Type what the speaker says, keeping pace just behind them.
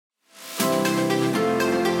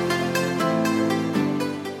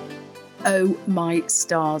Oh my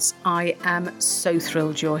stars, I am so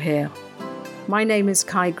thrilled you're here. My name is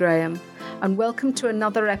Kai Graham, and welcome to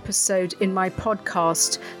another episode in my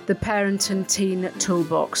podcast, The Parent and Teen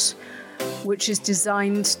Toolbox, which is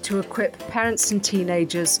designed to equip parents and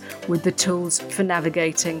teenagers with the tools for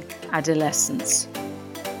navigating adolescence.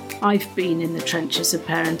 I've been in the trenches of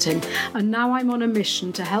parenting, and now I'm on a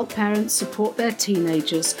mission to help parents support their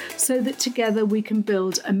teenagers so that together we can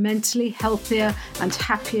build a mentally healthier and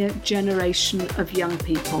happier generation of young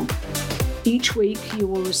people. Each week you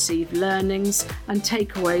will receive learnings and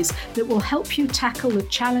takeaways that will help you tackle the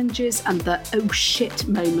challenges and the oh shit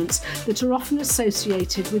moments that are often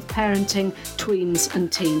associated with parenting tweens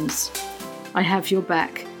and teens. I have your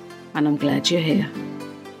back, and I'm glad you're here.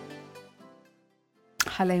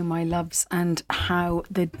 Hello, my loves, and how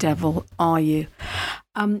the devil are you?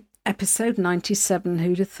 Episode 97,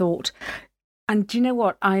 who'd have thought? And do you know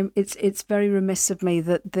what? It's very remiss of me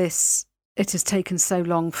that it has taken so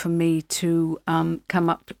long for me to come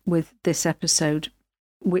up with this episode,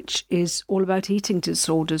 which is all about eating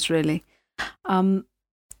disorders, really.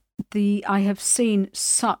 I have seen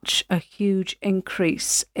such a huge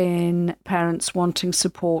increase in parents wanting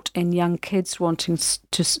support, in young kids wanting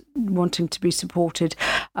to be supported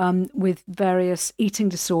with various eating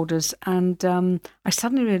disorders, and I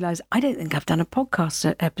suddenly realised I don't think I've done a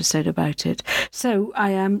podcast episode about it, so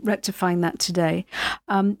I am rectifying that today.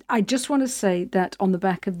 I just want to say that on the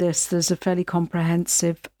back of this, there's a fairly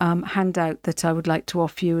comprehensive handout that I would like to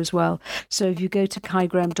offer you as well. So if you go to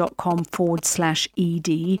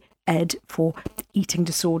kaigraham.com/ed for eating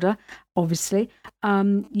disorder, obviously,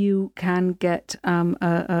 you can get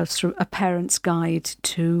a parent's guide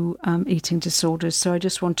to eating disorders. So I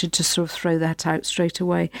just wanted to sort of throw that out straight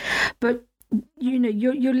away. But you know,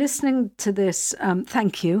 you're listening to this.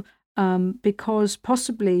 Thank you, because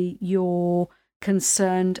possibly you're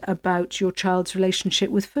concerned about your child's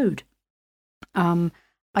relationship with food.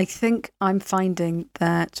 I think I'm finding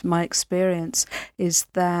that my experience is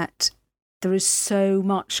that there is so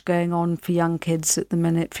much going on for young kids at the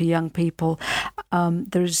minute, for young people.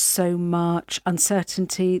 There is so much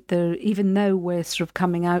uncertainty. Even though we're sort of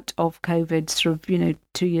coming out of COVID,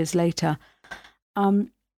 2 years later,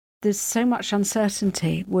 there's so much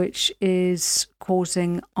uncertainty, which is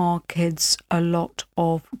causing our kids a lot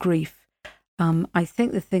of grief. I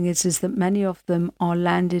think the thing is that many of them are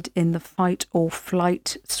landed in the fight or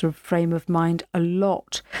flight sort of frame of mind a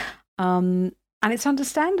lot. And it's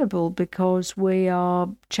understandable because we are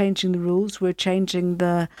changing the rules, we're changing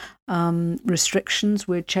the restrictions,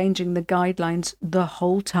 we're changing the guidelines the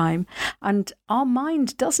whole time. And our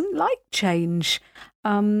mind doesn't like change.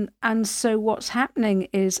 And so what's happening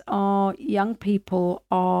is our young people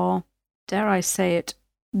are, dare I say it,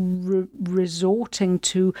 resorting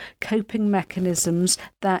to coping mechanisms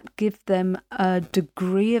that give them a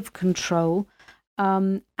degree of control.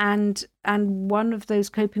 And one of those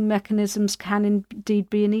coping mechanisms can indeed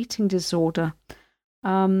be an eating disorder.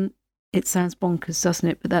 It sounds bonkers, doesn't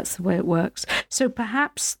it? But that's the way it works. So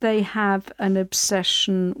perhaps they have an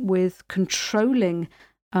obsession with controlling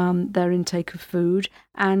their intake of food,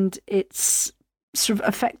 and it's sort of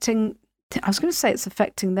affecting, I was going to say it's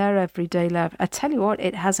affecting their everyday life. I tell you what,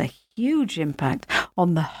 it has a huge impact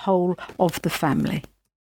on the whole of the family.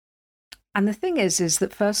 And the thing is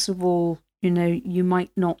that first of all, you know, you might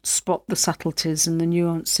not spot the subtleties and the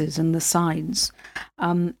nuances and the signs.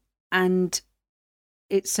 And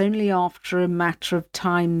it's only after a matter of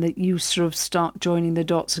time that you sort of start joining the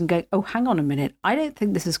dots and go, oh, hang on a minute, I don't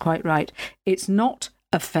think this is quite right. It's not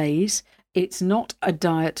a phase. It's not a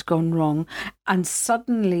diet gone wrong. And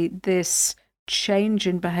suddenly this change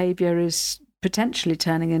in behaviour is potentially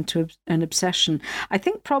turning into an obsession. I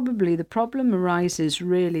think probably the problem arises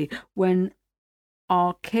really when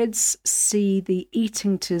our kids see the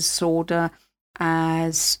eating disorder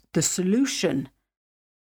as the solution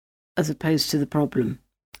as opposed to the problem.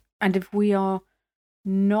 And if we are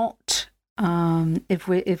not, if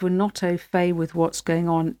we're not au fait with what's going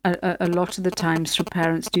on, a lot of the times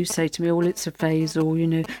parents do say to me, oh, it's a phase, or, you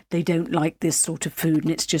know, they don't like this sort of food and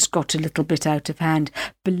it's just got a little bit out of hand.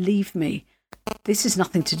 Believe me, this is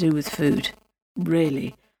nothing to do with food,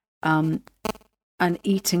 really. An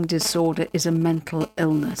eating disorder is a mental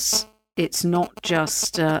illness. It's not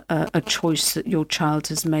just a choice that your child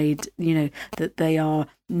has made, you know, that they are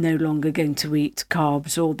no longer going to eat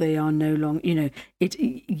carbs, or they are no longer, you know,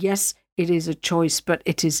 yes, it is a choice, but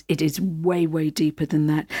it is way, way deeper than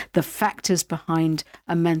that. The factors behind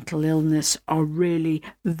a mental illness are really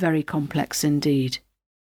very complex indeed.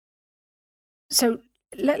 So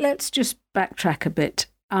let's just backtrack a bit.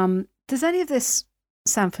 Does any of this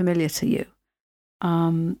sound familiar to you?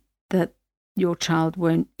 that your child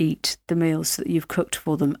won't eat the meals that you've cooked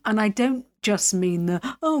for them. And I don't just mean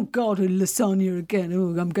oh God, a lasagna again.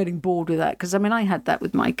 Oh, I'm getting bored with that. Because, I mean, I had that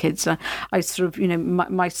with my kids. I sort of,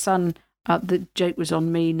 my son, the joke was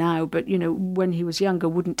on me now, but, when he was younger,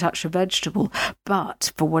 wouldn't touch a vegetable.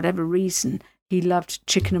 But for whatever reason, he loved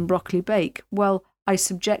chicken and broccoli bake. Well, I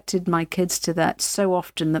subjected my kids to that so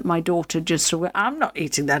often that my daughter just sort of, I'm not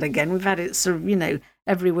eating that again. We've had it sort of,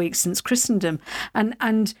 every week since Christendom.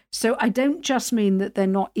 And so I don't just mean that they're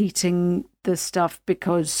not eating the stuff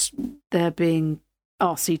because they're being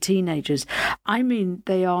arsey teenagers. I mean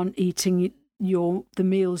they aren't eating the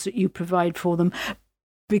meals that you provide for them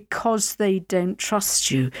because they don't trust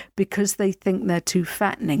you, because they think they're too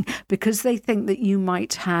fattening, because they think that you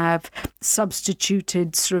might have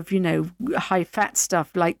substituted sort of, high fat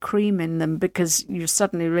stuff like cream in them, because you're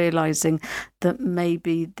suddenly realizing that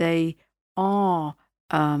maybe they are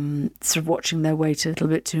sort of watching their weight a little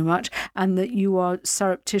bit too much, and that you are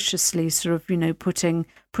surreptitiously sort of,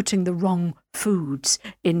 putting the wrong foods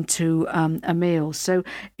into a meal. So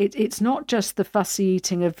it's not just the fussy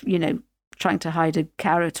eating of, trying to hide a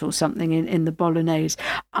carrot or something in the bolognese.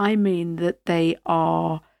 I mean that they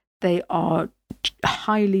are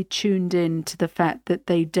highly tuned in to the fact that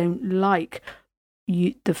they don't like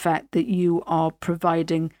the fact that you are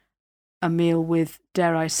providing a meal with,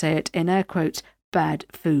 dare I say it, in air quotes, bad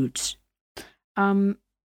foods. Are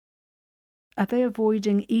they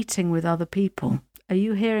avoiding eating with other people? Are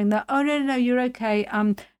you hearing that? Oh, no, you're okay.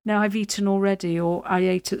 No, I've eaten already, or I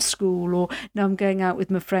ate at school, or no, I'm going out with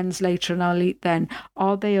my friends later and I'll eat then.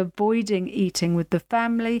 Are they avoiding eating with the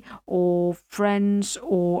family or friends,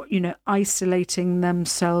 or, isolating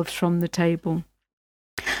themselves from the table?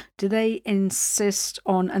 Do they insist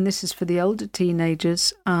on, and this is for the older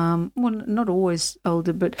teenagers, well, not always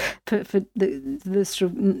older, but for the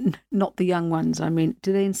sort of, not the young ones, I mean,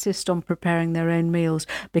 do they insist on preparing their own meals?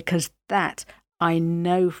 Because that, I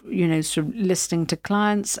know, sort of listening to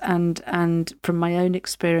clients and from my own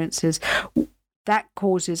experiences, that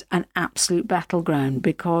causes an absolute battleground,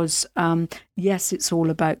 because yes, it's all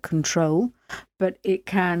about control, but it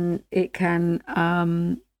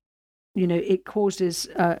causes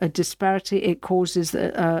a disparity. It causes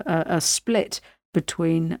a split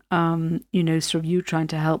between, sort of you trying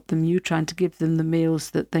to help them, you trying to give them the meals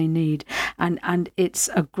that they need. And it's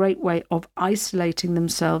a great way of isolating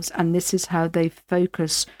themselves. And this is how they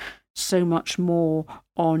focus so much more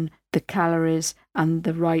on the calories and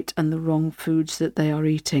the right and the wrong foods that they are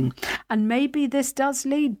eating. And maybe this does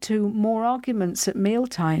lead to more arguments at meal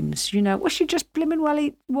times. Well, she just blimmin' well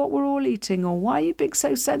eat what we're all eating, or why are you being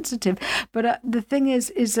so sensitive? But the thing is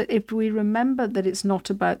that if we remember that it's not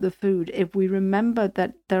about the food, if we remember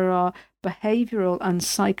that there are behavioural and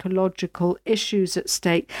psychological issues at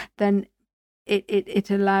stake, then it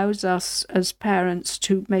allows us as parents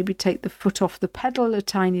to maybe take the foot off the pedal a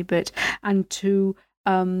tiny bit, and to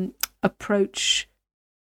approach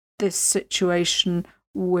this situation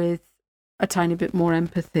with a tiny bit more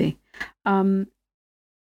empathy.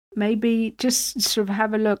 Maybe just sort of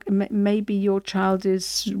have a look. Maybe your child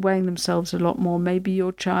is weighing themselves a lot more. Maybe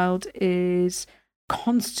your child is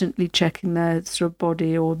constantly checking their sort of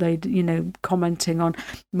body, or they, commenting on,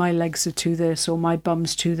 my legs are to this, or my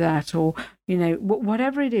bum's to that, or,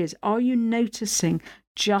 whatever it is. Are you noticing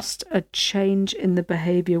just a change in the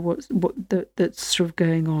behavior that's sort of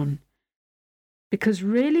going on? Because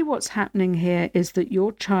really what's happening here is that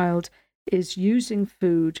your child is using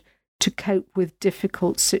food to cope with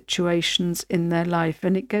difficult situations in their life.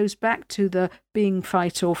 And it goes back to the being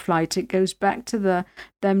fight or flight. It goes back to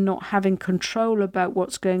them not having control about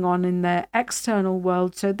what's going on in their external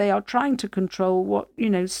world. So they are trying to control what,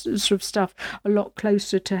 sort of stuff a lot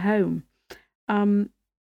closer to home.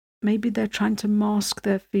 Maybe they're trying to mask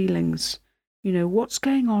their feelings. What's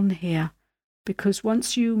going on here? Because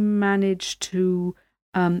once you manage to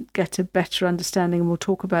get a better understanding, and we'll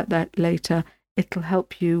talk about that later, it'll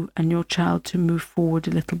help you and your child to move forward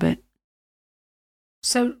a little bit.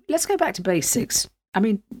 So let's go back to basics. I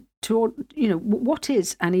mean, what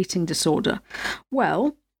is an eating disorder?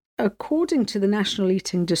 Well, according to the National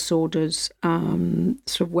Eating Disorders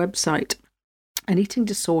sort of website, an eating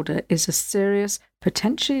disorder is a serious,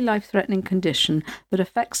 potentially life-threatening condition that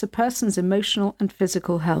affects a person's emotional and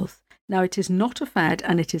physical health. Now, it is not a fad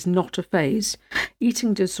and it is not a phase.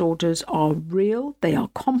 Eating disorders are real, they are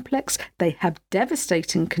complex, they have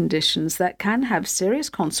devastating conditions that can have serious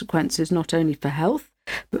consequences not only for health,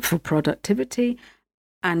 but for productivity.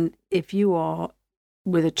 And if you are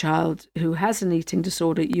with a child who has an eating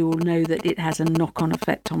disorder, you will know that it has a knock-on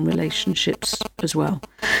effect on relationships as well.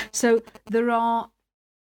 So there are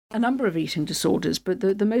a number of eating disorders, but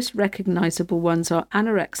the most recognizable ones are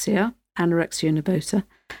anorexia, anorexia nervosa,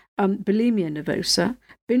 bulimia nervosa,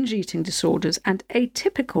 binge eating disorders, and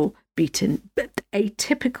atypical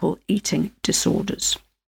eating disorders.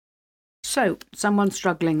 So, someone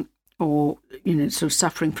struggling or, sort of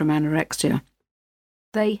suffering from anorexia,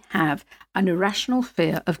 they have an irrational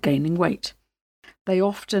fear of gaining weight. They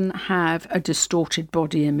often have a distorted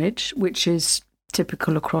body image, which is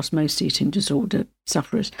typical across most eating disorder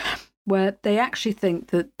sufferers, where they actually think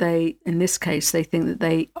that in this case, they think that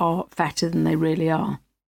they are fatter than they really are.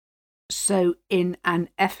 So in an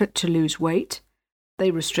effort to lose weight,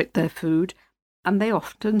 they restrict their food and they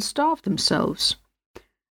often starve themselves.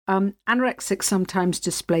 Anorexics sometimes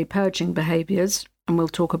display purging behaviours, and we'll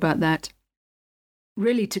talk about that,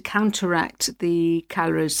 really to counteract the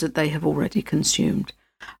calories that they have already consumed.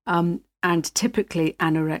 And typically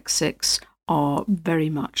anorexics are very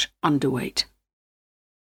much underweight.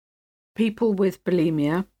 People with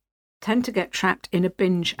bulimia tend to get trapped in a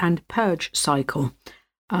binge and purge cycle.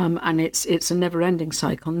 And it's a never-ending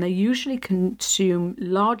cycle. And they usually consume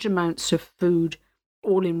large amounts of food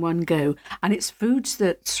all in one go. And it's foods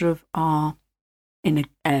that sort of are, in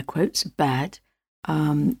air quotes, bad.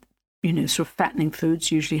 Sort of fattening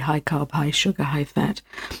foods, usually high carb, high sugar, high fat.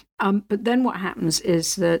 But then what happens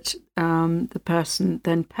is that the person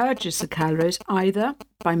then purges the calories either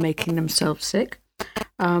by making themselves sick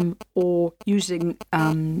or using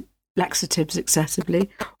laxatives excessively,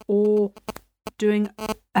 or doing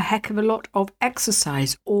a heck of a lot of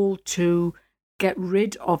exercise, all to get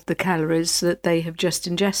rid of the calories that they have just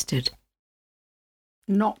ingested.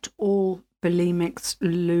 Not all bulimics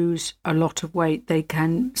lose a lot of weight. They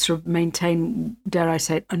can sort of maintain, dare I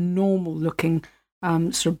say it, a normal looking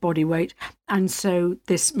sort of body weight. And so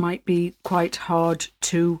this might be quite hard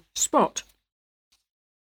to spot.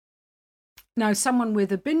 Now, someone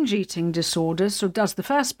with a binge eating disorder sort of does the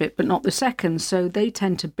first bit, but not the second. So they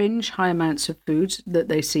tend to binge high amounts of foods that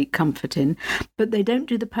they seek comfort in, but they don't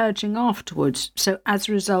do the purging afterwards. So as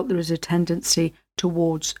a result, there is a tendency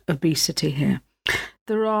towards obesity here.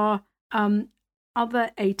 There are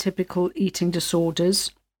other atypical eating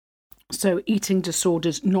disorders. So eating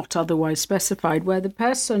disorders not otherwise specified, where the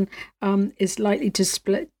person is likely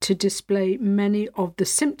to display many of the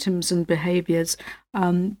symptoms and behaviours,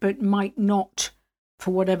 but might not,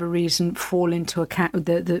 for whatever reason, fall into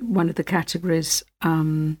one of the categories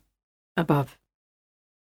above.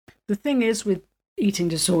 The thing is with eating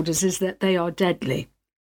disorders is that they are deadly,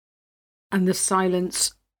 and the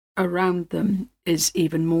silence around them is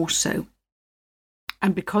even more so.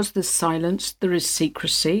 And because there's silence, there is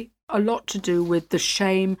secrecy. A lot to do with the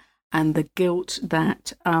shame and the guilt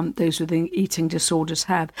that those with eating disorders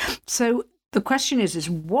have. So the question is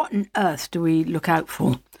what on earth do we look out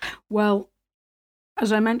for? Well,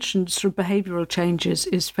 as I mentioned, sort of behavioural changes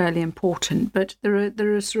is fairly important, but there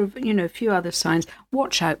are sort of, a few other signs.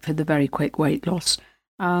 Watch out for the very quick weight loss.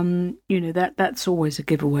 That's always a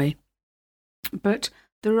giveaway. But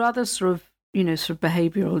there are other sort of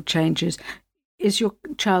behavioural changes. Is your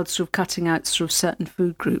child sort of cutting out sort of certain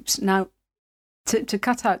food groups? Now, to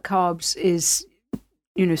cut out carbs is,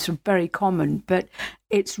 sort of very common, but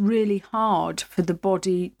it's really hard for the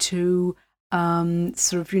body to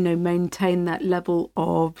maintain that level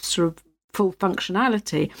of sort of full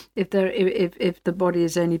functionality if the body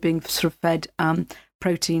is only being sort of fed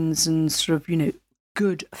proteins and sort of,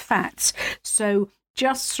 good fats. So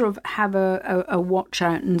just sort of have a watch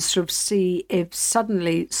out and sort of see if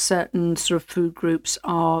suddenly certain sort of food groups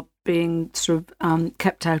are being sort of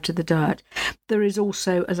kept out of the diet. There is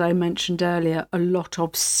also, as I mentioned earlier, a lot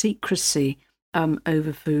of secrecy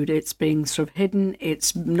over food. It's being sort of hidden.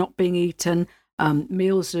 It's not being eaten.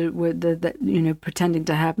 Meals are pretending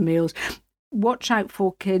to have meals. Watch out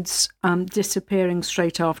for kids disappearing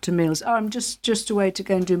straight after meals. Oh, I'm just away to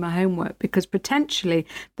go and do my homework, because potentially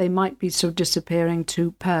they might be sort of disappearing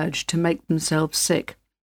to purge, to make themselves sick.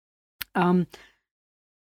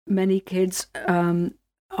 Many kids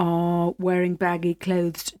are wearing baggy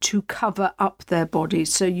clothes to cover up their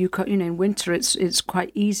bodies. So in winter it's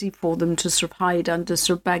quite easy for them to sort of hide under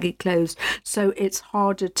sort of baggy clothes. So it's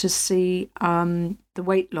harder to see the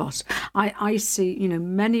weight loss. I see,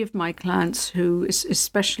 many of my clients who,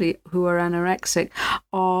 especially who are anorexic,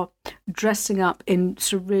 are dressing up in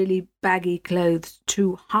sort of really baggy clothes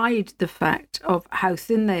to hide the fact of how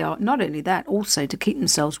thin they are. Not only that, also to keep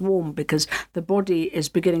themselves warm, because the body is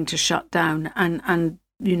beginning to shut down and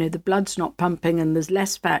the blood's not pumping and there's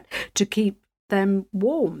less fat to keep them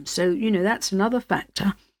warm. So, that's another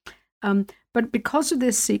factor. But because of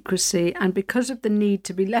this secrecy and because of the need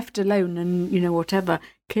to be left alone and, whatever,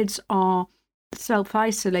 kids are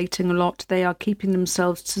self-isolating a lot. They are keeping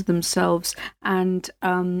themselves to themselves. And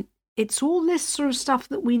it's all this sort of stuff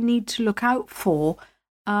that we need to look out for,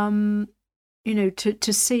 to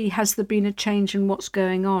see, has there been a change in what's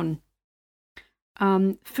going on?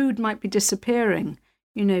 Food might be disappearing.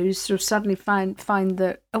 You sort of suddenly find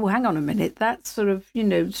that, oh, hang on a minute, that sort of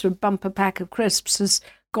bumper pack of crisps has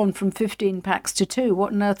gone from 15 packs to 2.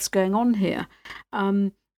 What on earth's going on here?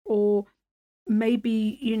 Or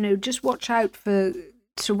maybe, just watch out for,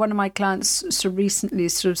 so one of my clients recently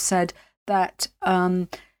said that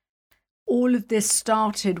all of this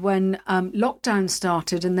started when lockdown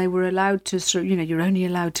started and they were allowed to you're only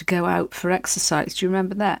allowed to go out for exercise. Do you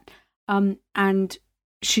remember that? And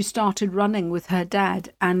she started running with her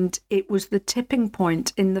dad, and it was the tipping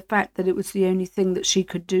point in the fact that it was the only thing that she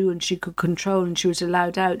could do and she could control, and she was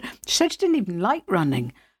allowed out. She said she didn't even like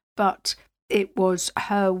running, but it was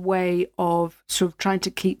her way of sort of trying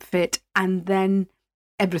to keep fit, and then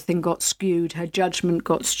everything got skewed. Her judgment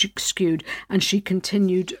got skewed, and she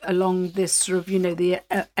continued along this sort of, the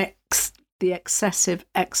excessive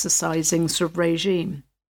exercising sort of regime.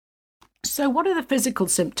 So what are the physical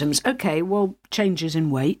symptoms? Okay, well, changes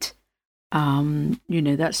in weight.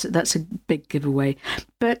 That's a big giveaway.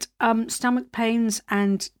 But stomach pains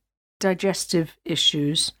and digestive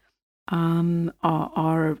issues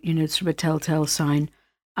are sort of a telltale sign.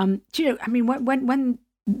 When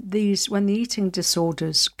the eating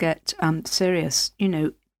disorders get serious,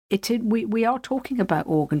 we are talking about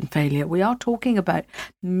organ failure. We are talking about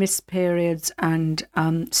missed periods and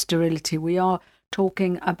sterility. We are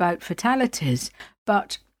talking about fatalities.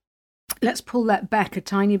 But let's pull that back a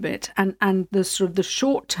tiny bit. And the sort of the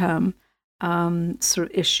short term sort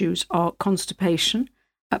of issues are constipation,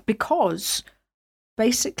 because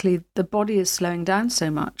basically the body is slowing down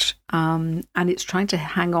so much, and it's trying to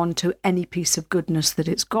hang on to any piece of goodness that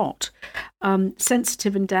it's got.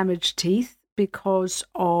 Sensitive and damaged teeth, because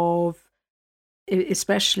of,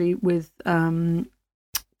 especially with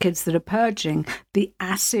kids that are purging, the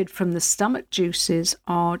acid from the stomach juices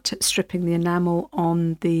are stripping the enamel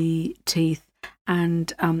on the teeth,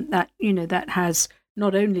 and that has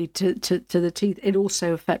not only to the teeth, it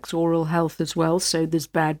also affects oral health as well. So there's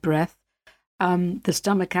bad breath. The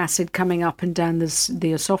stomach acid coming up and down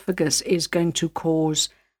the esophagus is going to cause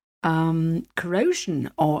corrosion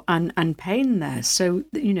and pain there. So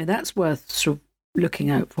that's worth sort of looking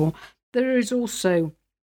out for. There is also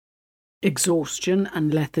exhaustion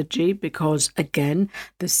and lethargy, because again,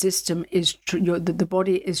 the system is the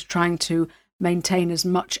body is trying to maintain as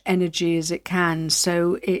much energy as it can.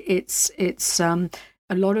 So it's a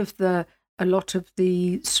lot of the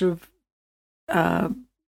sort of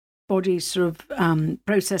body sort of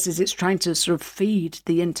processes. It's trying to sort of feed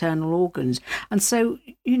the internal organs, and so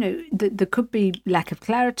there could be lack of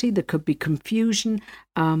clarity, there could be confusion,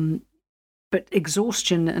 but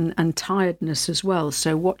exhaustion and tiredness as well.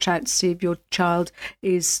 So watch out to see if your child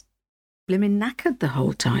is blimmin' knackered the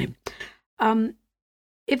whole time.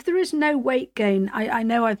 If there is no weight gain, I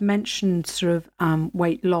know I've mentioned sort of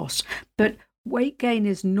weight loss, but weight gain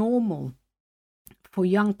is normal for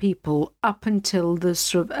young people up until the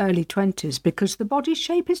sort of early 20s, because the body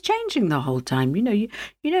shape is changing the whole time.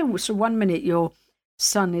 So 1 minute your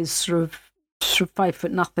son is sort of 5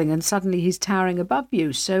 foot nothing, and suddenly he's towering above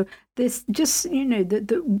you. So this just,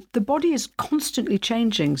 the body is constantly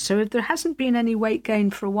changing. So if there hasn't been any weight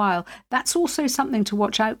gain for a while, that's also something to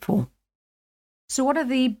watch out for. So what are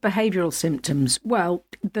the behavioural symptoms? Well,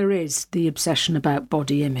 there is the obsession about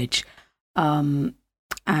body image.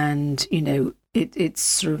 It's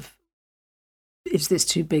sort of, is this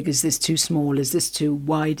too big? Is this too small? Is this too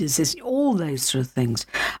wide? Is this, all those sort of things.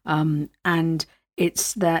 And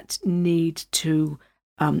it's that need to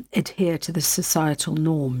adhere to the societal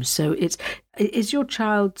norms. So is your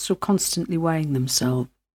child sort of constantly weighing themselves?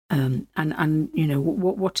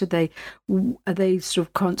 What are they sort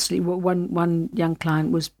of constantly? One young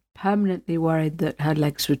client was permanently worried that her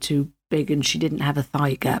legs were too big and she didn't have a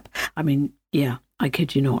thigh gap. I mean, yeah, I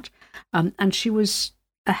kid you not. And she was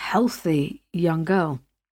a healthy young girl,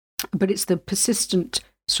 but it's the persistent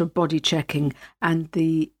sort of body checking and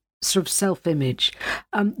the sort of self-image.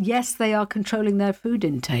 Yes, they are controlling their food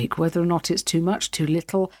intake, whether or not it's too much, too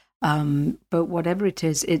little, but whatever it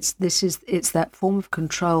is, it's that form of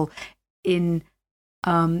control in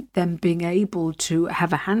them being able to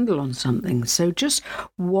have a handle on something. So just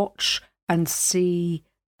watch and see,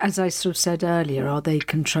 as I sort of said earlier, are they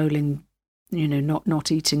controlling,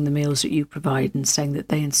 not eating the meals that you provide and saying that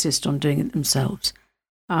they insist on doing it themselves?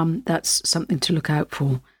 That's something to look out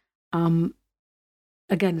for.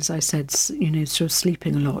 Again, as I said, sort of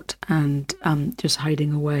sleeping a lot and just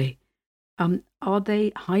hiding away. Are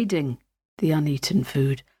they hiding the uneaten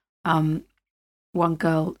food? One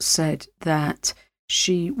girl said that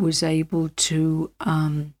she was able to,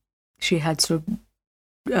 she had sort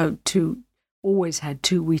of always had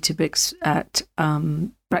 2 Weetabix at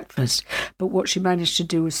breakfast, but what she managed to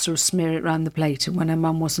do was sort of smear it around the plate, and when her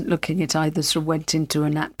mum wasn't looking, it either sort of went into a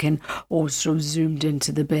napkin or sort of zoomed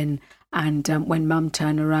into the bin. And when mum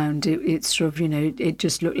turned around, it sort of, it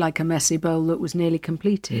just looked like a messy bowl that was nearly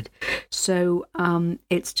completed. So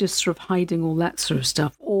it's just sort of hiding all that sort of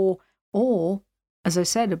stuff. Or as I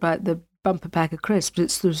said about the bumper pack of crisps,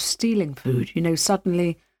 it's sort of stealing food.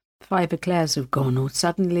 Suddenly 5 eclairs have gone, or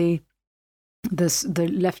suddenly the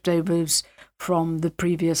leftovers from the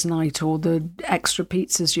previous night or the extra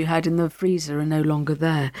pizzas you had in the freezer are no longer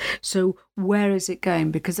there. So where is it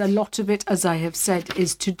going? Because a lot of it, as I have said,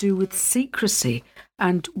 is to do with secrecy,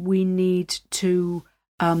 and we need to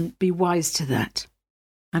be wise to that.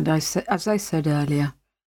 And as I said earlier,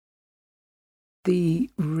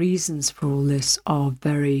 the reasons for all this are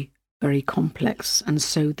very, very complex, and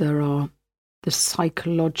so there are the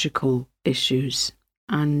psychological issues,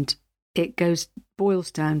 and it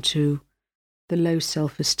boils down to the low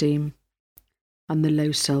self-esteem and the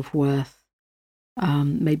low self-worth,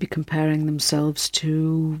 maybe comparing themselves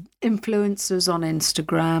to influencers on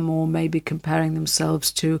Instagram, or maybe comparing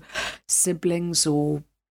themselves to siblings or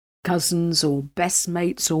cousins or best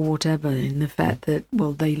mates or whatever, in the fact that,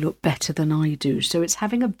 well, they look better than I do. So it's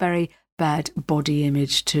having a very bad body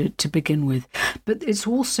image to begin with. But it's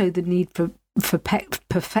also the need for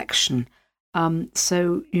perfection.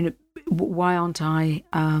 So, why aren't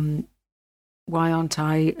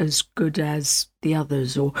I as good as the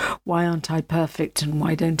others, or why aren't I perfect, and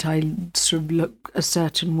why don't I sort of look a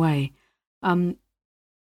certain way?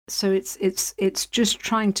 So it's just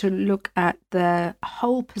trying to look at their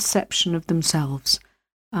whole perception of themselves,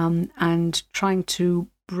 and trying to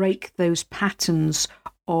break those patterns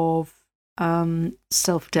of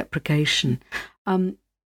self-deprecation.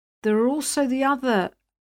 There are also the other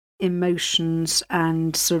emotions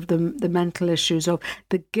and sort of the mental issues of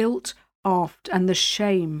the guilt and the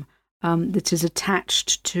shame that is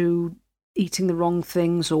attached to eating the wrong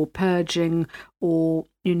things, or purging, or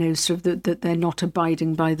sort of that they're not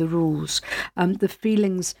abiding by the rules. The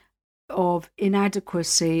feelings of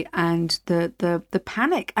inadequacy, and the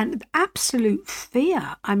panic and absolute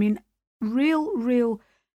fear. I mean, real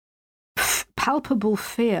palpable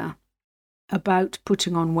fear about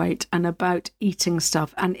putting on weight and about eating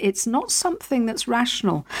stuff, and it's not something that's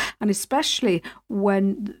rational. And especially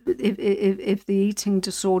when if the eating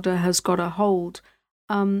disorder has got a hold,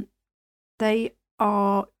 they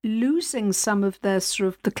are losing some of their sort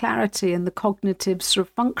of the clarity and the cognitive sort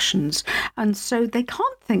of functions, and so they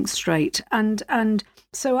can't think straight. And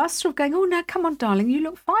so us sort of going, oh, now come on, darling, you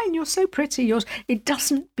look fine, you're so pretty. It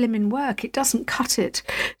doesn't blimmin' work. It doesn't cut it.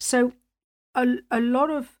 So a lot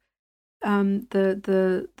of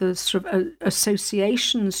the sort of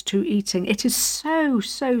associations to eating, it is so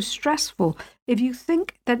stressful. If you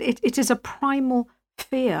think that it is a primal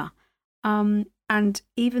fear, and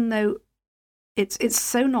even though it's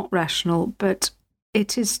so not rational, but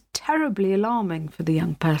it is terribly alarming for the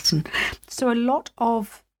young person. So a lot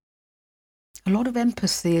of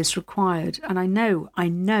empathy is required, and I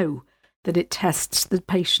know that it tests the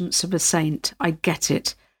patience of a saint. I get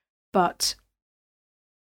it, but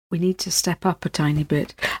we need to step up a tiny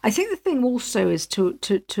bit. I think the thing also is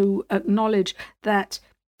to acknowledge that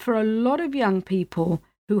for a lot of young people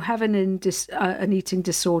who have an eating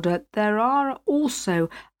disorder, there are also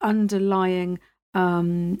underlying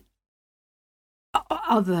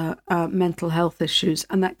other mental health issues,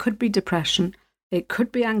 and that could be depression, it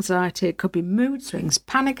could be anxiety, it could be mood swings,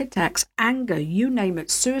 panic attacks, anger, you name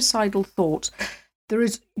it, suicidal thoughts. There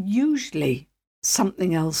is usually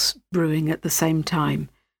something else brewing at the same time.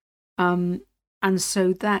 And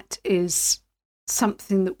so that is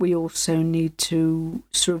something that we also need to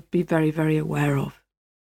sort of be very, very aware of.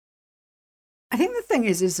 I think the thing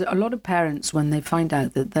is that a lot of parents, when they find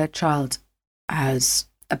out that their child has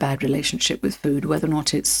a bad relationship with food, whether or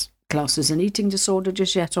not it's classed as an eating disorder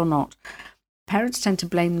just yet or not, parents tend to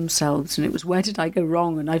blame themselves, and it was, where did I go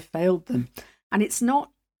wrong, and I failed them. And it's not,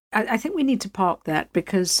 I think we need to park that,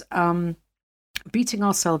 because beating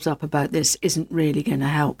ourselves up about this isn't really going to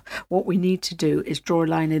help. What we need to do is draw a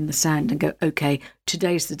line in the sand and go, okay,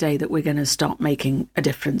 today's the day that we're going to start making a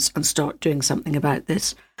difference and start doing something about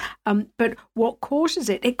this. But what causes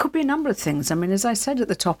it? It could be a number of things. I mean, as I said at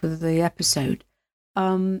the top of the episode,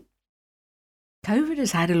 COVID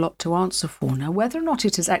has had a lot to answer for. Now, whether or not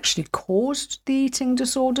it has actually caused the eating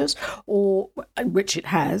disorders, or which it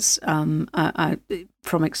has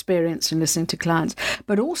from experience and listening to clients,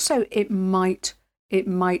 but also it might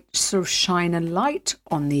sort of shine a light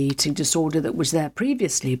on the eating disorder that was there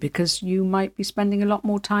previously, because you might be spending a lot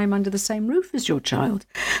more time under the same roof as your child.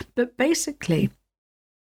 But basically,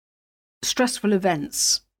 stressful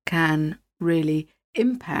events can really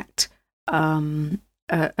impact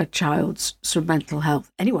a child's sort of mental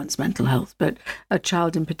health, anyone's mental health, but a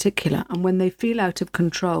child in particular. And when they feel out of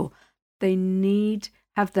control, they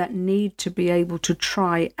have that need to be able to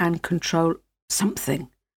try and control something.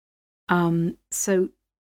 So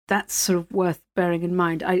that's sort of worth bearing in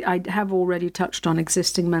mind. I have already touched on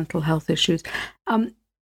existing mental health issues.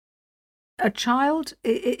 A child,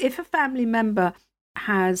 if a family member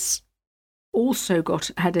has also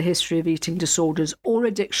had a history of eating disorders or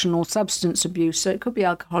addiction or substance abuse, so it could be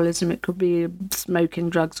alcoholism, it could be smoking,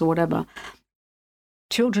 drugs, or whatever,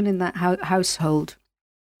 children in that household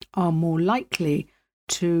are more likely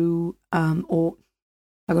to, or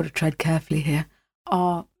I've got to tread carefully here,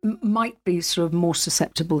 might be sort of more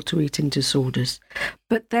susceptible to eating disorders.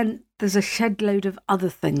 But then there's a shed load of other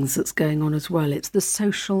things that's going on as well. It's the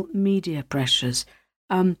social media pressures.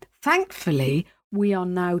 Thankfully, we are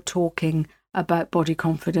now talking about body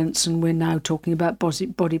confidence, and we're now talking about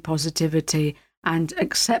body positivity and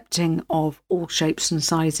accepting of all shapes and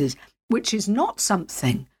sizes, which is not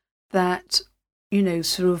something that,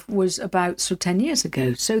 sort of was about 10 years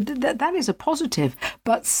ago. So that is a positive.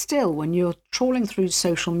 But still, when you're trawling through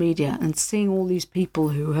social media and seeing all these people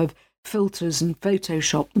who have filters and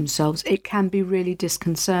Photoshop themselves, it can be really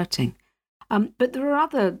disconcerting. But there are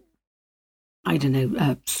other,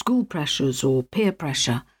 school pressures or peer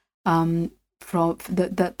pressure from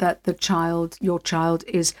that your child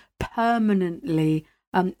is permanently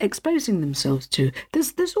exposing themselves to.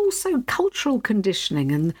 There's also cultural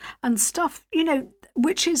conditioning and stuff,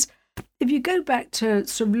 which is, if you go back to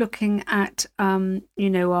sort of looking at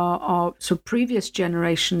our sort of previous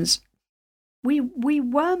generations, we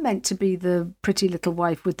were meant to be the pretty little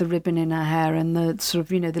wife with the ribbon in her hair and the sort of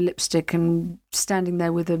the lipstick and standing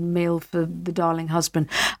there with a meal for the darling husband.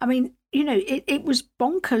 I mean, it was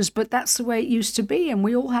bonkers, but that's the way it used to be. And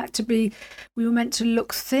we all had to be, we were meant to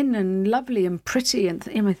look thin and lovely and pretty. And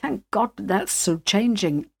thank God that's sort of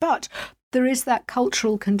changing. But there is that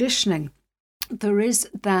cultural conditioning. There is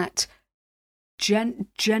that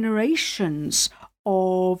generations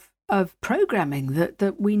of programming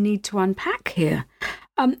that we need to unpack here.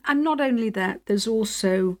 And not only that, there's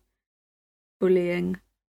also bullying,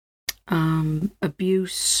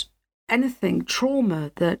 abuse, anything,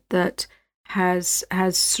 trauma that has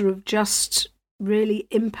sort of just really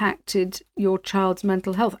impacted your child's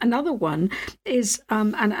mental health. Another one is,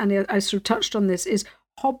 and I sort of touched on this, is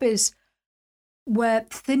hobbies where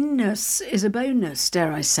thinness is a bonus,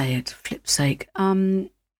 dare I say it, flip's sake. A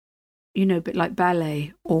bit like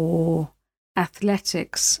ballet or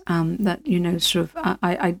athletics, that, sort of,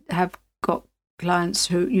 I have got clients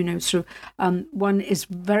who, one is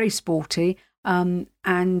very sporty,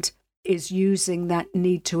 and is using that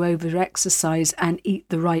need to over-exercise and eat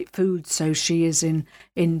the right food, so she is in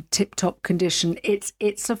tip-top condition.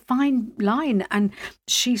 It's a fine line, and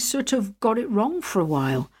she sort of got it wrong for a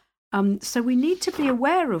while. So we need to be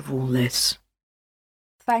aware of all this.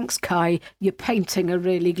 Thanks, Kai. You're painting a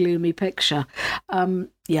really gloomy picture. Well,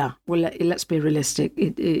 let's be realistic.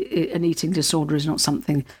 An eating disorder is not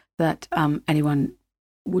something that anyone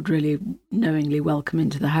would really knowingly welcome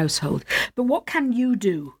into the household. But what can you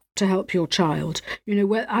do to help your child?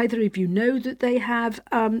 Where either of you know that they have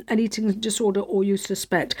an eating disorder or you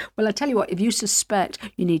suspect. Well, I tell you what, if you suspect,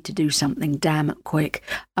 you need to do something damn quick.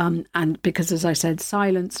 And because, as I said,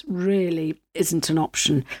 silence really isn't an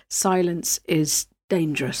option. Silence is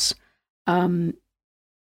dangerous. And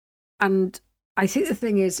I think the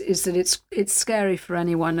thing is that it's scary for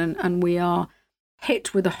anyone, and we are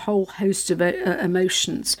hit with a whole host of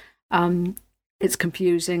emotions. It's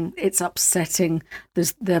confusing, it's upsetting,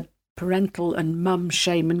 there's the parental and mum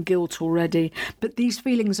shame and guilt already, but these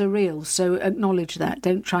feelings are real, so acknowledge that.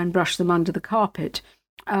 Don't try and brush them under the carpet.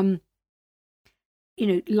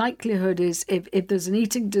 Likelihood is if there's an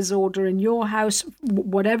eating disorder in your house,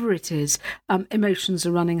 whatever it is, emotions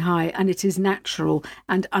are running high, and it is natural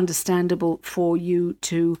and understandable for you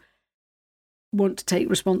to want to take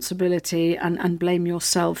responsibility and blame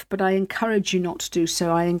yourself. But I encourage you not to do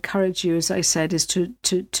so. I encourage you, as I said, is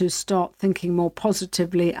to start thinking more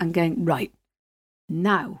positively and going, right,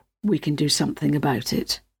 now we can do something about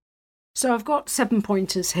it. So I've got 7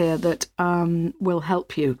 pointers here that will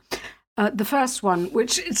help you. The first one,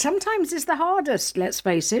 which sometimes is the hardest, let's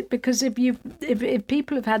face it, because if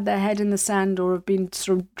people have had their head in the sand or have been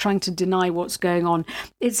sort of trying to deny what's going on,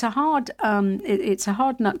 it's a hard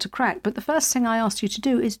nut to crack. But the first thing I ask you to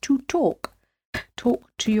do is to talk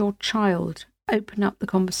to your child. Open up the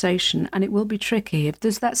conversation, and it will be tricky if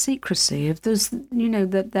there's that secrecy, if there's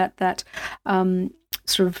that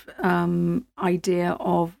sort of idea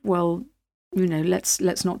of, well,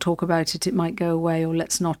 let's not talk about it, it might go away, or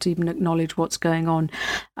let's not even acknowledge what's going on.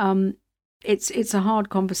 It's a hard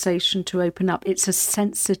conversation to open up. It's a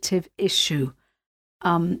sensitive issue,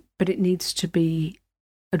 but it needs to be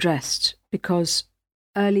addressed, because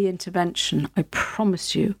early intervention, I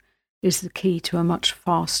promise you, is the key to a much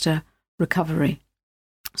faster recovery.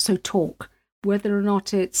 So talk. Whether or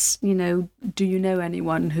not it's, do you know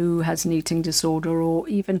anyone who has an eating disorder, or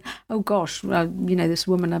even, oh gosh, this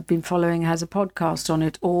woman I've been following has a podcast on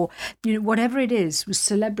it, or, whatever it is, with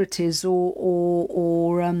celebrities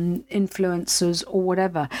or influencers or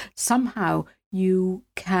whatever, somehow you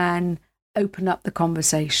can open up the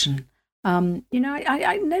conversation. I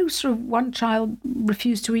know sort of one child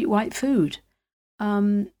refused to eat white food.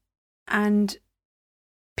 And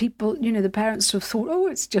people, the parents have thought, oh,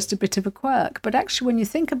 it's just a bit of a quirk. But actually, when you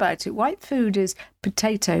think about it, white food is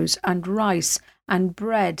potatoes and rice and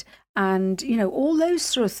bread and, all those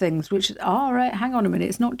sort of things, which are, right, hang on a minute,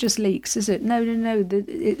 it's not just leeks, is it? No.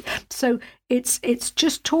 So it's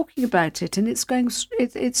just talking about it, and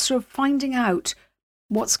it's sort of finding out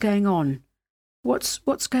what's going on.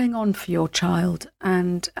 What's going on for your child,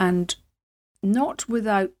 and not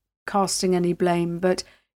without casting any blame, but,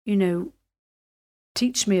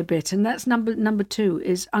 teach me a bit. And that's number two,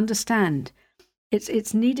 is understand.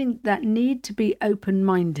 It's needing that need to be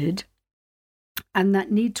open-minded, and that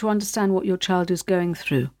need to understand what your child is going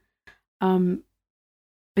through.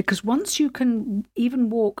 Because once you can even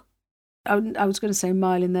walk, I was going to say a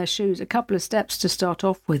mile in their shoes, a couple of steps to start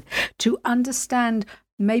off with, to understand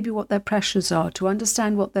maybe what their pressures are, to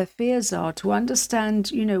understand what their fears are, to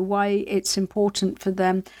understand, why it's important for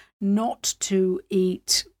them not to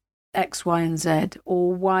eat X, Y, and Z,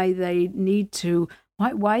 or why they need to,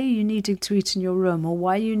 why are you needing to eat in your room, or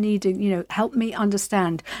why are you needing, help me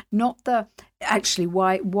understand. Not the, actually,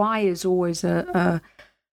 why is always a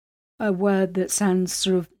word that sounds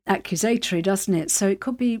sort of accusatory, doesn't it? So it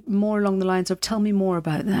could be more along the lines of, tell me more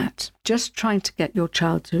about that. Just trying to get your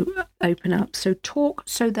child to open up. So talk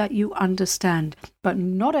so that you understand. But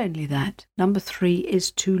not only that, number three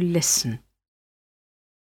is to listen.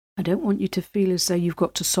 I don't want you to feel as though you've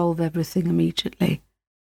got to solve everything immediately.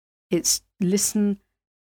 It's listen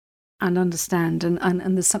and understand.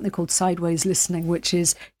 And there's something called sideways listening, which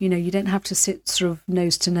is, you don't have to sit sort of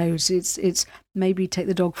nose to nose. It's maybe take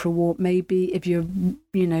the dog for a walk. Maybe if you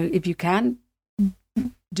can,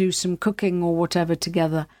 do some cooking or whatever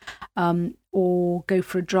together, or go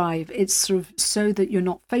for a drive. It's sort of so that you're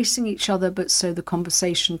not facing each other, but so the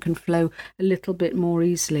conversation can flow a little bit more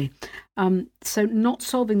easily. So not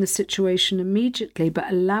solving the situation immediately, but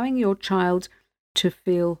allowing your child to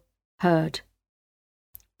feel heard.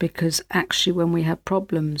 Because actually, when we have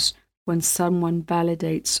problems, when someone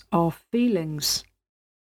validates our feelings,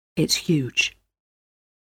 it's huge.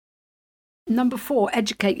 Number 4,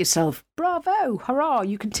 educate yourself. Bravo, hurrah,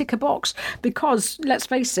 you can tick a box, because let's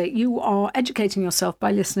face it, you are educating yourself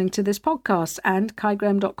by listening to this podcast, and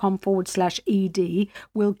kaigraham.com/ED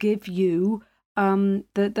will give you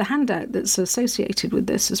the handout that's associated with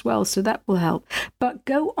this as well, so that will help. But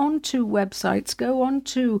go on to websites, go on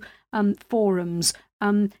to forums,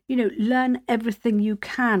 learn everything you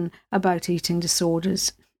can about eating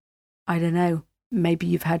disorders. I don't know. Maybe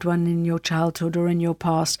you've had one in your childhood or in your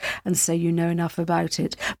past, and so you know enough about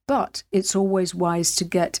it. But it's always wise to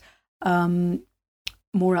get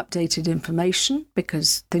more updated information,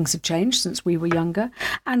 because things have changed since we were younger.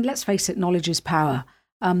 And let's face it, knowledge is power.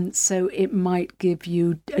 So it might give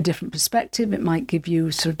you a different perspective. It might give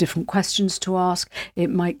you sort of different questions to ask. It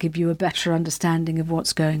might give you a better understanding of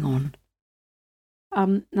what's going on.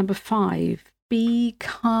 Number 5, be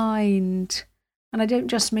kind. And I don't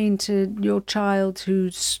just mean to your child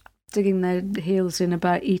who's digging their heels in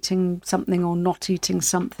about eating something or not eating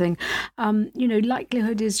something.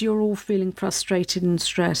 Likelihood is you're all feeling frustrated and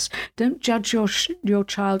stressed. Don't judge your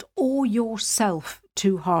child or yourself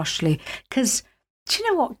too harshly, because do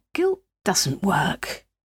you know what? Guilt doesn't work.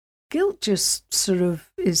 Guilt just sort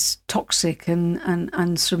of is toxic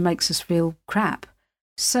and sort of makes us feel crap.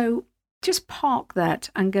 So just park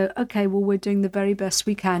that and go, okay, well, we're doing the very best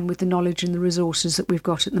we can with the knowledge and the resources that we've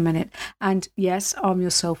got at the minute. And yes, arm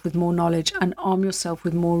yourself with more knowledge and arm yourself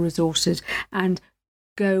with more resources, and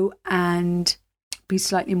go and be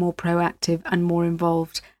slightly more proactive and more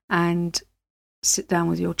involved, and sit down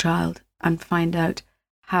with your child and find out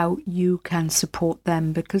how you can support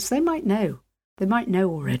them, because they might know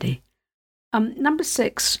already. Number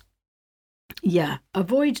 6,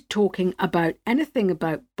 avoid talking about anything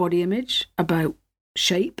about body image, about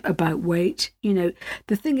shape, about weight. The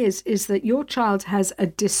thing is that your child has a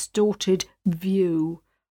distorted view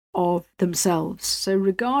of themselves. So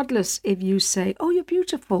regardless if you say, oh, you're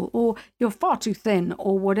beautiful, or you're far too thin,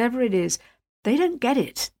 or whatever it is, they don't get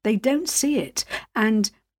it. They don't see it.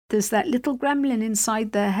 And there's that little gremlin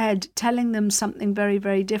inside their head telling them something very,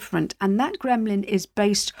 very different. And that gremlin is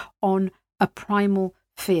based on a primal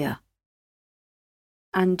fear.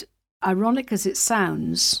 And ironic as it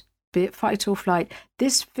sounds, be it fight or flight,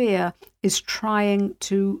 this fear is trying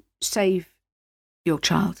to save your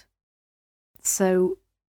child. So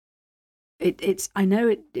I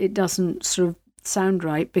know it doesn't sort of sound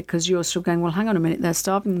right, because you're sort of going, well, hang on a minute, they're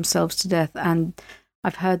starving themselves to death, and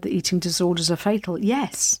I've heard that eating disorders are fatal.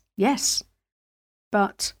 Yes,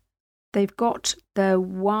 but they've got their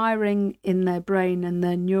wiring in their brain and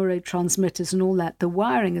their neurotransmitters and all that. The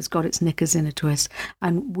wiring has got its knickers in a twist,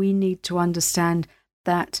 and we need to understand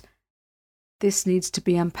that this needs to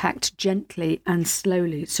be unpacked gently and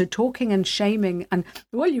slowly. So talking and shaming and,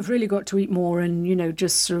 well, you've really got to eat more, and,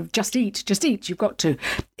 just eat, you've got to,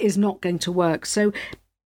 is not going to work. So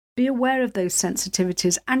be aware of those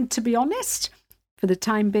sensitivities. And to be honest, for the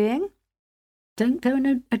time being, don't go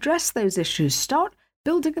and address those issues. Start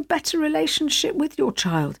building a better relationship with your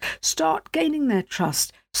child. Start gaining their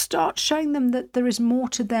trust. Start showing them that there is more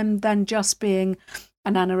to them than just being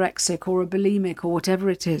an anorexic or a bulimic or whatever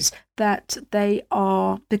it is, that they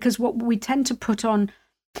are, because what we tend to put on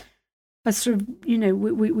a sort of,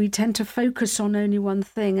 we tend to focus on only one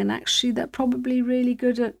thing, and actually they're probably really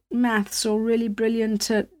good at maths or really brilliant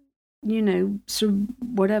at, sort of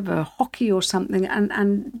whatever, hockey or something,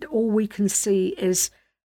 and all we can see is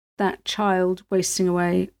that child wasting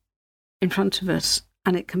away in front of us,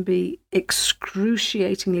 and it can be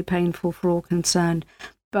excruciatingly painful for all concerned.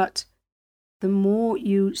 But the more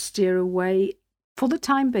you steer away, for the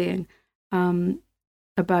time being,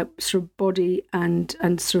 about sort of body and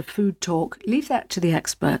sort of food talk, leave that to the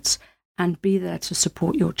experts and be there to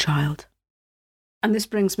support your child. And this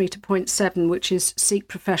brings me to point 7, which is seek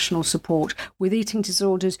professional support. With eating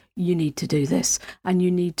disorders, you need to do this, and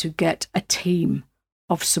you need to get a team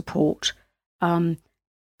of support.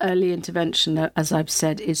 Early intervention, as I've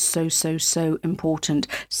said, is so important.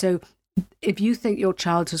 So if you think your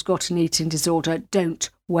child has got an eating disorder, don't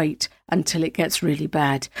wait until it gets really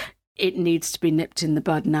bad. It needs to be nipped in the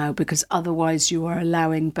bud now, because otherwise you are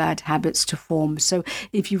allowing bad habits to form. So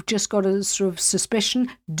if you've just got a sort of suspicion,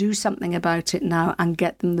 do something about it now and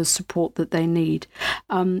get them the support that they need.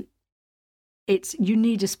 You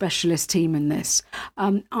need a specialist team in this.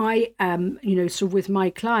 I am, sort of with my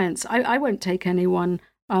clients, I won't take anyone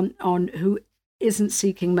on who isn't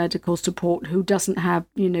seeking medical support, who doesn't have,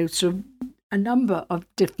 sort of a number of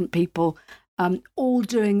different people all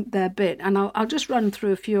doing their bit. And I'll just run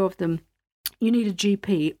through a few of them. You need a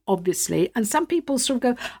GP, obviously. And some people sort of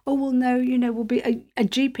go, oh, well, no, a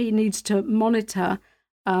GP needs to monitor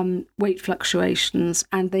weight fluctuations,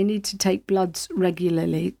 and they need to take bloods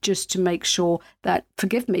regularly just to make sure that,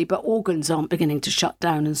 forgive me, but organs aren't beginning to shut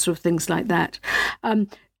down and sort of things like that.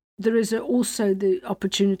 There is also the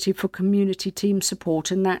opportunity for community team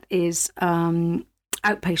support, and that is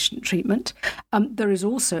outpatient treatment. There is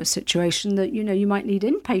also a situation that, you might need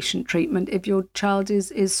inpatient treatment if your child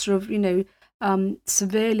is sort of,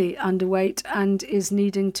 severely underweight and is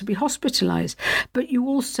needing to be hospitalized. But you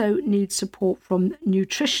also need support from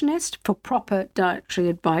nutritionists for proper dietary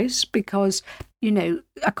advice, because,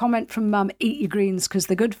 a comment from mum, eat your greens because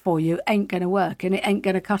they're good for you, ain't going to work, and it ain't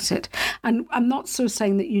going to cut it. And I'm not so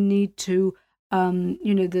saying that you need to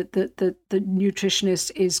the nutritionist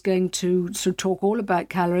is going to sort of talk all about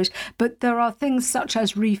calories, but there are things such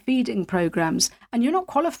as refeeding programs, and you're not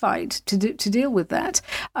qualified to deal with that,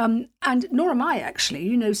 and nor am I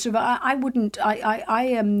actually. I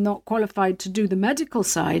am not qualified to do the medical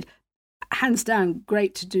side. Hands down,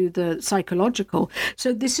 great to do the psychological.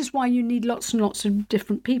 So this is why you need lots and lots of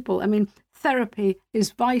different people. I mean, therapy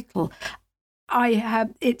is vital. I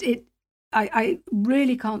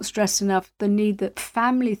really can't stress enough the need that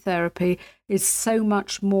family therapy is so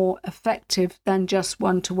much more effective than just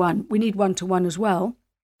one-to-one. We need one-to-one as well,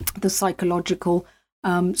 the psychological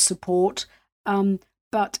support,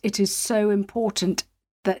 but it is so important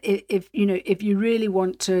that if you really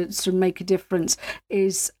want to sort of make a difference,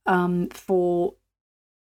 is for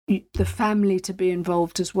the family to be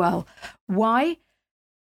involved as well. Why?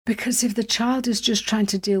 Because if the child is just trying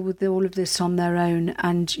to deal with all of this on their own,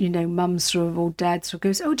 and, mum sort of, or dad sort of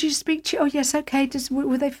goes, oh, did you speak to you? Oh, yes, okay.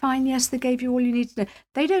 Were they fine? Yes, they gave you all you needed to know.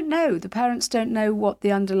 They don't know. The parents don't know what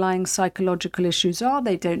the underlying psychological issues are.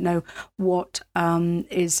 They don't know what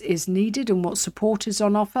is needed and what support is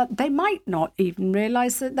on offer. They might not even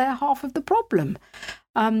realise that they're half of the problem.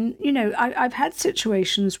 I've had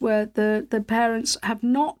situations where the parents have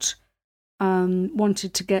not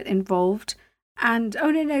wanted to get involved. And, oh,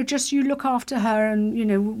 no, just you look after her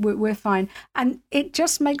and, we're fine. And it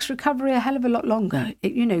just makes recovery a hell of a lot longer,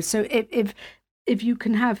 So if you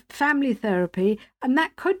can have family therapy, and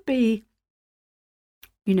that could be,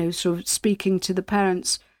 sort of speaking to the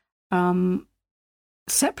parents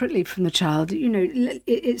separately from the child,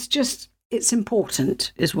 it's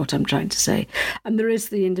important, is what I'm trying to say. And there is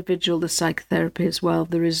the individual, the psychotherapy as well.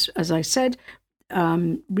 There is, as I said,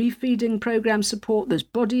 refeeding program support, there's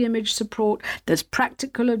body image support, there's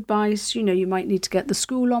practical advice, you might need to get the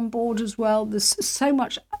school on board as well. There's so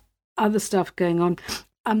much other stuff going on.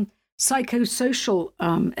 Psychosocial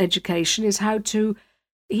education is how to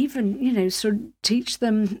even, sort of teach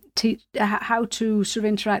them how to sort of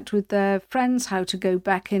interact with their friends, how to go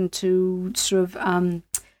back into sort of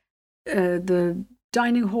the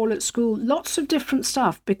dining hall at school, lots of different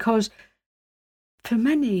stuff, because for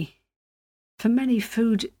many,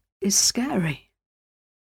 food is scary.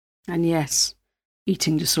 And yes,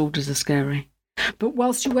 eating disorders are scary. But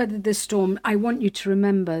whilst you weather this storm, I want you to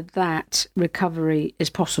remember that recovery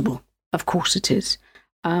is possible. Of course it is.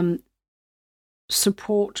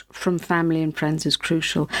 Support from family and friends is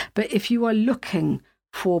crucial. But if you are looking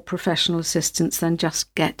for professional assistance, then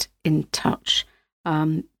just get in touch.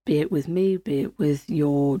 Be it with me, be it with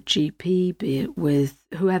your GP, be it with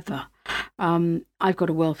whoever. I've got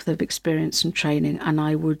a wealth of experience and training, and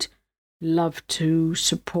I would love to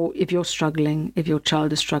support. If you're struggling, if your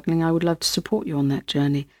child is struggling, I would love to support you on that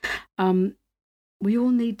journey. We all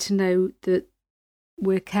need to know that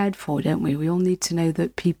we're cared for, don't we? We all need to know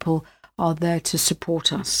that people are there to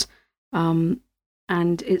support us. And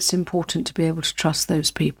it's important to be able to trust those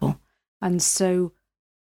people. And so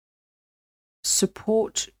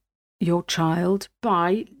support your child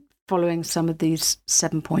by following some of these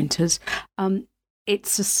 7 pointers.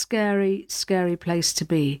 It's a scary, scary place to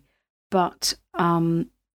be, but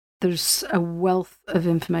there's a wealth of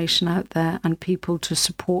information out there and people to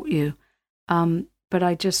support you. But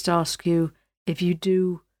I just ask you, if you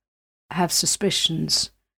do have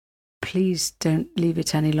suspicions, please don't leave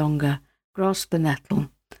it any longer. Grasp the nettle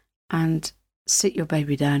and sit your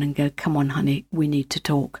baby down and go, come on, honey, we need to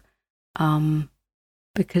talk.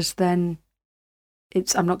 Because then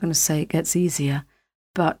I'm not going to say it gets easier,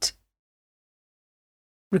 but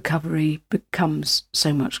recovery becomes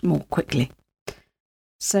so much more quickly.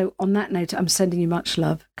 So on that note, I'm sending you much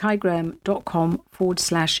love.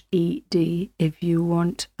 kaigraham.com/ED if you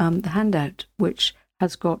want the handout, which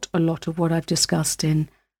has got a lot of what I've discussed in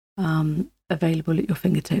available at your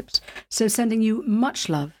fingertips. So sending you much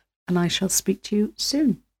love, and I shall speak to you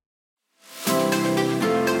soon.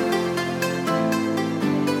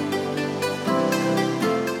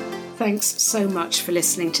 Thanks so much for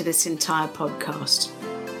listening to this entire podcast.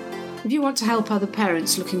 If you want to help other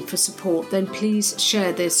parents looking for support, then please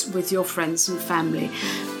share this with your friends and family,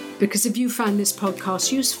 because if you found this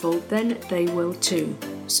podcast useful, then they will too.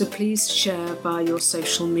 So please share via your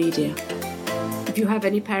social media. If you have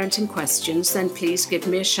any parenting questions, then please give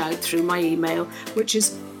me a shout through my email, which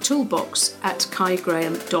is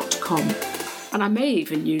toolbox@kaigraham.com. And I may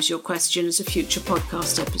even use your question as a future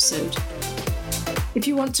podcast episode. If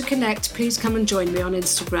you want to connect, please come and join me on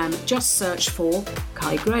Instagram. Just search for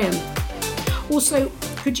Kai Graham. Also,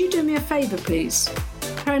 could you do me a favour, please?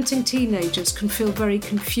 Parenting teenagers can feel very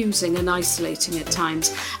confusing and isolating at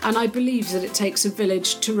times, and I believe that it takes a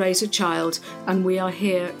village to raise a child, and we are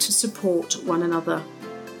here to support one another.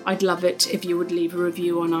 I'd love it if you would leave a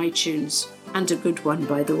review on iTunes, and a good one,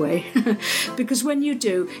 by the way, because when you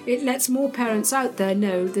do, it lets more parents out there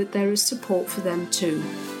know that there is support for them too.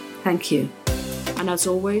 Thank you. And as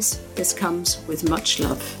always, this comes with much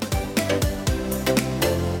love.